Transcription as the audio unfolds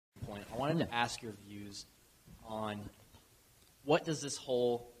I wanted to ask your views on what does this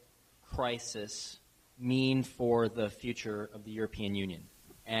whole crisis mean for the future of the European Union?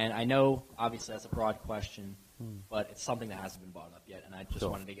 And I know, obviously, that's a broad question, but it's something that hasn't been brought up yet, and I just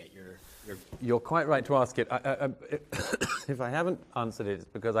wanted to get your... You're quite right to ask it. If I haven't answered it, it's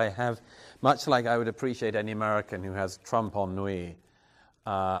because I have, much like I would appreciate any American who has Trump ennui,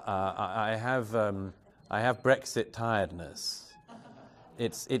 I have Brexit tiredness.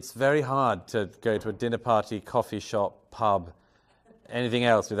 It's very hard to go to a dinner party, coffee shop, pub, anything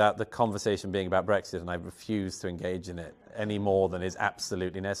else without the conversation being about Brexit, and I refuse to engage in it any more than is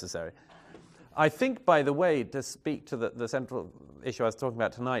absolutely necessary. I think, by the way, to speak to the central issue I was talking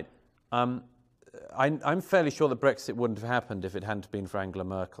about tonight, I'm fairly sure that Brexit wouldn't have happened if it hadn't been for Angela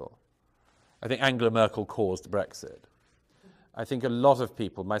Merkel. I think Angela Merkel caused Brexit. I think a lot of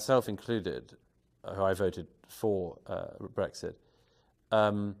people, myself included, who I voted for Brexit,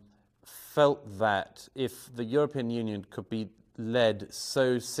 felt that if the European Union could be led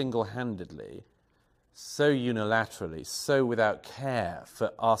so single-handedly, so unilaterally, so without care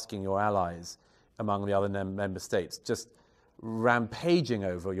for asking your allies among the other member states, just rampaging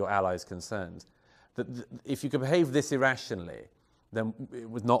over your allies' concerns, that if you could behave this irrationally, then it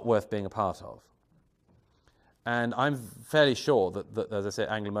was not worth being a part of. And I'm fairly sure that as I say,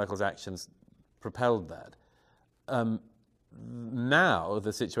 Angela Merkel's actions propelled that. Now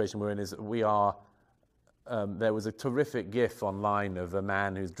the situation we're in is that we are there was a terrific gif online of a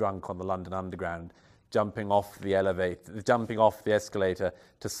man who's drunk on the London Underground jumping off the escalator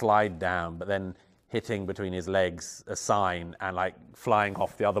to slide down, but then hitting between his legs a sign and like flying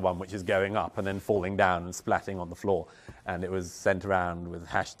off the other one, which is going up, and then falling down and splatting on the floor. And it was sent around with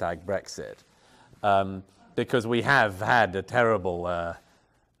hashtag Brexit. Because we have had a terrible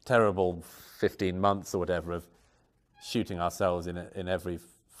 15 months or whatever of shooting ourselves in every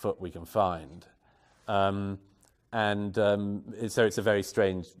foot we can find. So it's a very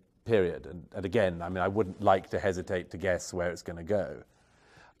strange period. And again, I mean, I wouldn't like to hesitate to guess where it's going to go.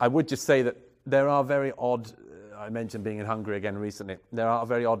 I would just say that there are very odd, I mentioned being in Hungary again recently, there are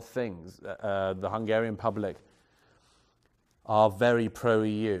very odd things. The Hungarian public are very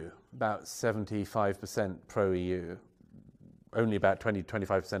pro-EU, about 75% pro-EU. Only about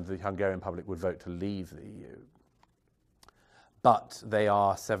 20-25% of the Hungarian public would vote to leave the EU. But they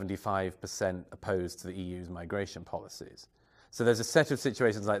are 75% opposed to the EU's migration policies. So there's a set of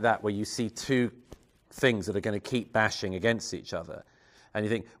situations like that where you see two things that are going to keep bashing against each other. And you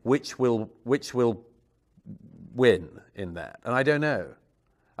think, which will win in that? And I don't know.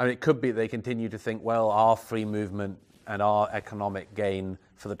 I mean, it could be they continue to think, well, our free movement and our economic gain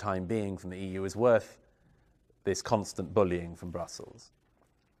for the time being from the EU is worth this constant bullying from Brussels.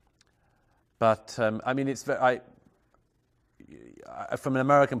 But, I mean, it's very... from an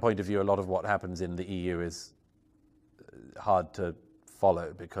American point of view, a lot of what happens in the EU is hard to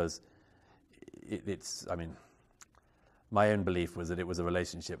follow because it's, I mean, my own belief was that it was a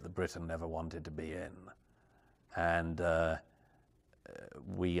relationship that Britain never wanted to be in. And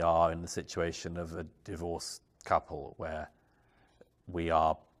we are in the situation of a divorced couple where we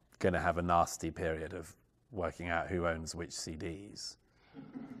are going to have a nasty period of working out who owns which CDs.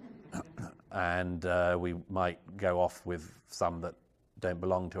 And we might go off with some that don't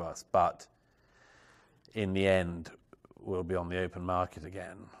belong to us, but in the end, we'll be on the open market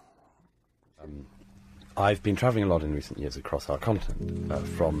again. I've been travelling a lot in recent years across our continent,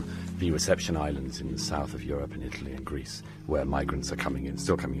 from the reception islands in the south of Europe, in Italy and Greece, where migrants are coming in,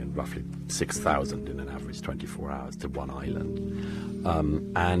 still coming in, roughly 6,000 in an average 24 hours to one island.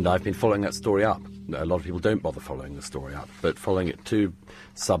 And I've been following that story up. A lot of people don't bother following the story up, but following it to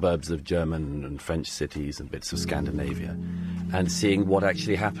suburbs of German and French cities and bits of Scandinavia and seeing what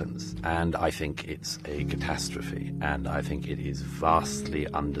actually happens. And I think it's a catastrophe, and I think it is vastly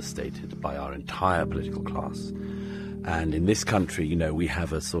understated by our entire political class. And in this country, you know, we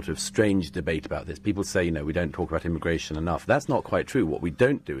have a sort of strange debate about this. People say, you know, we don't talk about immigration enough. That's not quite true. What we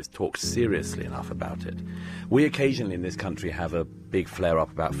don't do is talk seriously enough about it. We occasionally in this country have a big flare-up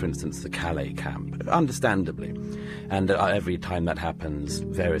about, for instance, the Calais camp, understandably. And every time that happens,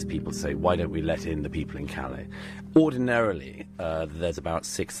 various people say, why don't we let in the people in Calais? Ordinarily, there's about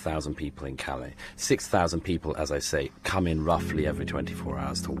 6,000 people in Calais. 6,000 people, as I say, come in roughly every 24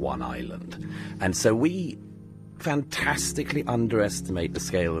 hours to one island. And so we fantastically underestimate the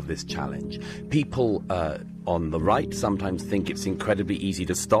scale of this challenge. People on the right sometimes think it's incredibly easy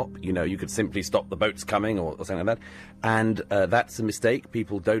to stop. You know, you could simply stop the boats coming or something like that. And that's a mistake.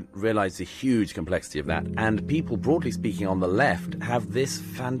 People don't realize the huge complexity of that. And people, broadly speaking, on the left have this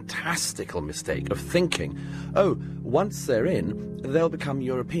fantastical mistake of thinking, oh, once they're in, they'll become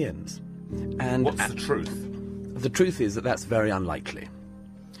Europeans. And what's the truth? The truth is that that's very unlikely.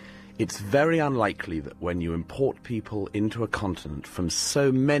 It's very unlikely that when you import people into a continent from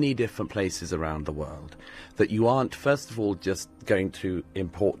so many different places around the world, that you aren't, first of all, just going to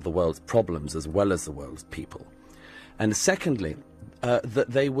import the world's problems as well as the world's people. And secondly,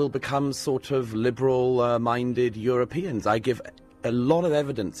 that they will become sort of liberal-minded Europeans. I give a lot of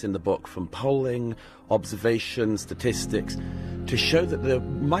evidence in the book from polling, observation, statistics, to show that there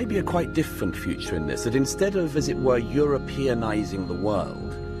might be a quite different future in this, that instead of, as it were, Europeanizing the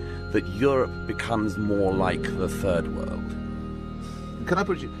world, that Europe becomes more like the third world. Can I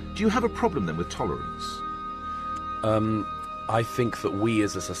put you, do you have a problem then with tolerance? I think that we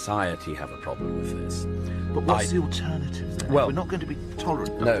as a society have a problem with this. But what's the alternative then? Well, we're not going to be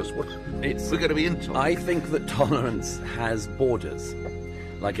tolerant. No, we're going to be intolerant. I think that tolerance has borders,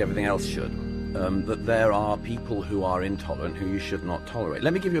 like everything else should. That there are people who are intolerant who you should not tolerate.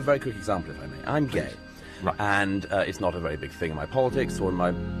 Let me give you a very quick example, if I may. I'm gay. Right. And it's not a very big thing in my politics or in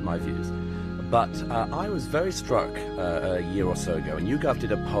my views. But I was very struck a year or so ago, and YouGov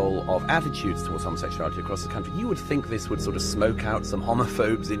did a poll of attitudes towards homosexuality across the country. You would think this would sort of smoke out some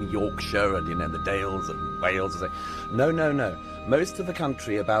homophobes in Yorkshire and, you know, the Dales and Wales. And no, no, no. Most of the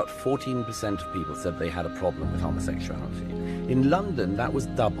country, about 14% of people said they had a problem with homosexuality. In London, that was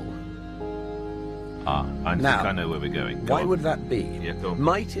double. I think I know where we're going. Why would that be? Yeah, go on.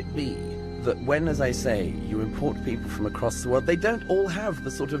 Might it be that when, as I say, you import people from across the world, they don't all have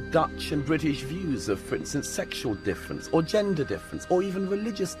the sort of Dutch and British views of, for instance, sexual difference, or gender difference, or even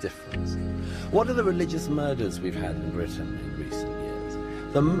religious difference? What are the religious murders we've had in Britain in recent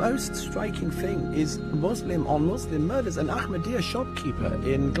years? The most striking thing is Muslim on Muslim murders. An Ahmadiyya shopkeeper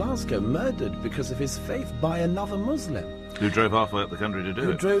in Glasgow murdered because of his faith by another Muslim. Who drove halfway up the country to do it.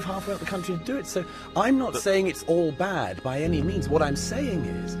 Who drove halfway up the country to do it. So I'm not saying it's all bad by any means. What I'm saying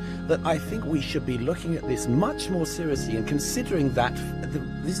is that I think we should be looking at this much more seriously and considering that,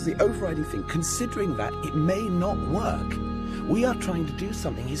 this is the overriding thing, considering that it may not work. We are trying to do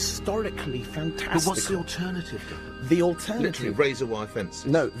something historically fantastic. But what's the alternative? The alternative... Literally razor wire fences.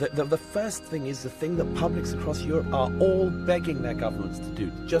 No, the first thing is the thing that publics across Europe are all begging their governments to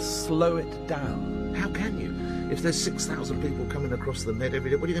do. Just slow it down. How can you? If there's 6,000 people coming across the Med every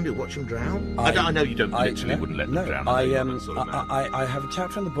day, what are you going to do? Watch them drown? I know you don't literally wouldn't let them drown. I have a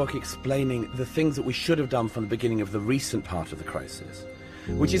chapter in the book explaining the things that we should have done from the beginning of the recent part of the crisis,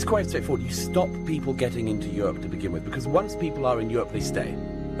 which is quite straightforward. You stop people getting into Europe to begin with, because once people are in Europe, they stay.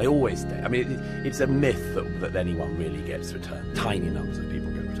 They always stay. I mean, it's a myth that anyone really gets returned. Tiny numbers of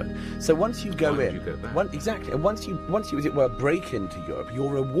people get returned. So once you go in, exactly, and once you, as it were, break into Europe,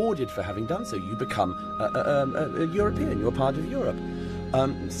 you're rewarded for having done so. You become a European. You're part of Europe.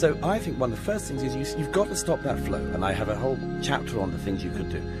 So I think one of the first things is you've got to stop that flow. And I have a whole chapter on the things you could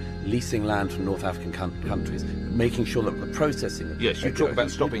do. Leasing land from North African countries, making sure that the processing... Yes, you talk about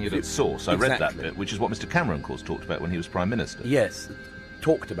stopping it at source. I read that bit, which is what Mr Cameron, of course, talked about when he was Prime Minister. Yes,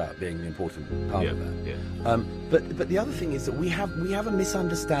 talked about being an important part of that. Yeah. But the other thing is that we have a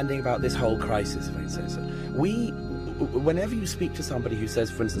misunderstanding about this whole crisis, if I can say so. Whenever you speak to somebody who says,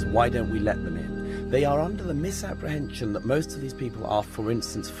 for instance, why don't we let them in, they are under the misapprehension that most of these people are, for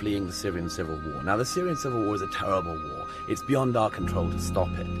instance, fleeing the Syrian civil war. Now, the Syrian civil war is a terrible war. It's beyond our control to stop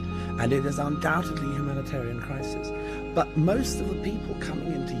it. And it is undoubtedly a humanitarian crisis. But most of the people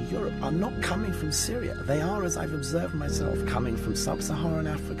coming into Europe are not coming from Syria. They are, as I've observed myself, coming from sub-Saharan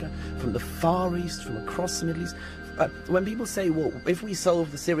Africa, from the Far East, from across the Middle East. When people say, well, if we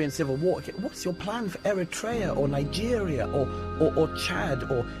solve the Syrian civil war, okay, what's your plan for Eritrea or Nigeria or Chad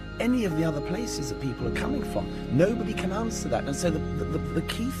or any of the other places that people are coming from? Nobody can answer that. And so the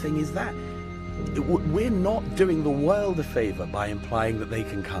key thing is that we're not doing the world a favour by implying that they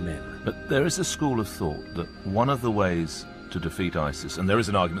can come in. But there is a school of thought that one of the ways to defeat ISIS, and there is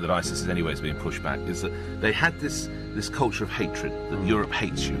an argument that ISIS is anyways being pushed back, is that they had this culture of hatred, that Europe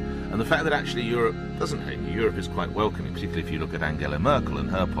hates you. And the fact that actually Europe doesn't hate you, Europe is quite welcoming, particularly if you look at Angela Merkel and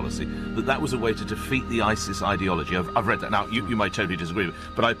her policy, that was a way to defeat the ISIS ideology. I've read that. Now, you might totally disagree with it,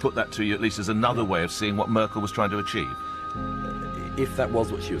 but I put that to you at least as another way of seeing what Merkel was trying to achieve. If that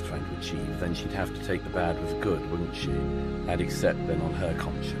was what she was trying to achieve, then she'd have to take the bad with the good, wouldn't she? And accept then on her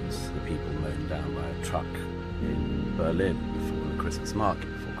conscience the people mown down by a truck in Berlin before the Christmas market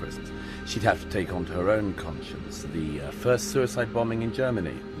before Christmas. She'd have to take onto her own conscience the first suicide bombing in Germany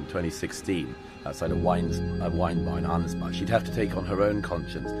in 2016 outside a wine bar in Ansbach. She'd have to take on her own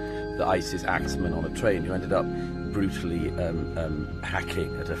conscience the ISIS axeman on a train who ended up brutally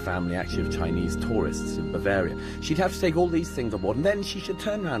hacking at a family actually of Chinese tourists in Bavaria. She'd have to take all these things on board, and then she should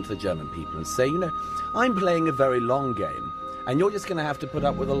turn around to the German people and say, you know, I'm playing a very long game, and you're just going to have to put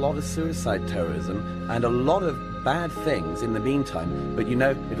up with a lot of suicide terrorism and a lot of bad things in the meantime, but you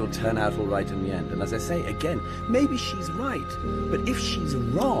know, it'll turn out all right in the end. And as I say, again, maybe she's right, but if she's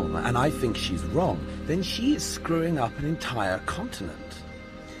wrong, and I think she's wrong, then she is screwing up an entire continent.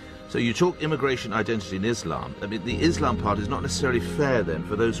 So you talk immigration identity in Islam. I mean, the Islam part is not necessarily fair then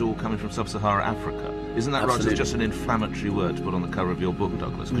for those who are all coming from sub-Saharan Africa. Isn't that right? It's just an inflammatory word to put on the cover of your book,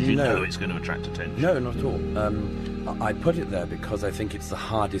 Douglas, because you know it's going to attract attention. No, not at all. I put it there because I think it's the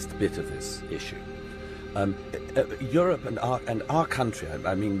hardest bit of this issue. Europe and our country,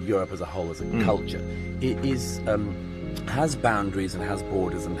 I mean Europe as a whole, as a culture, has boundaries and has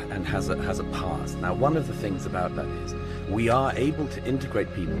borders and has a past. Now, one of the things about that is we are able to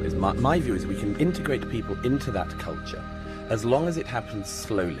integrate people. My view is we can integrate people into that culture as long as it happens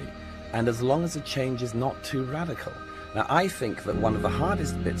slowly and as long as the change is not too radical. Now, I think that one of the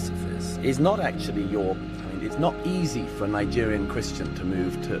hardest bits of this is not actually it's not easy for a Nigerian Christian to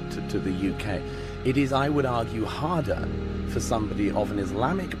move to the UK. It is, I would argue, harder for somebody of an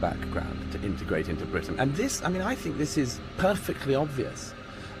Islamic background to integrate into Britain. And this, I think this is perfectly obvious.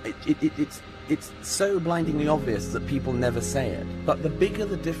 It's so blindingly obvious that people never say it. But the bigger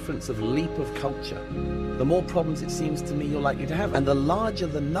the difference of leap of culture, the more problems it seems to me you're likely to have. And the larger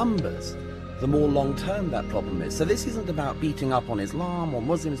the numbers, the more long-term that problem is. So this isn't about beating up on Islam or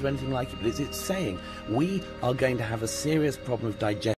Muslims or anything like it. It's saying we are going to have a serious problem of digestion.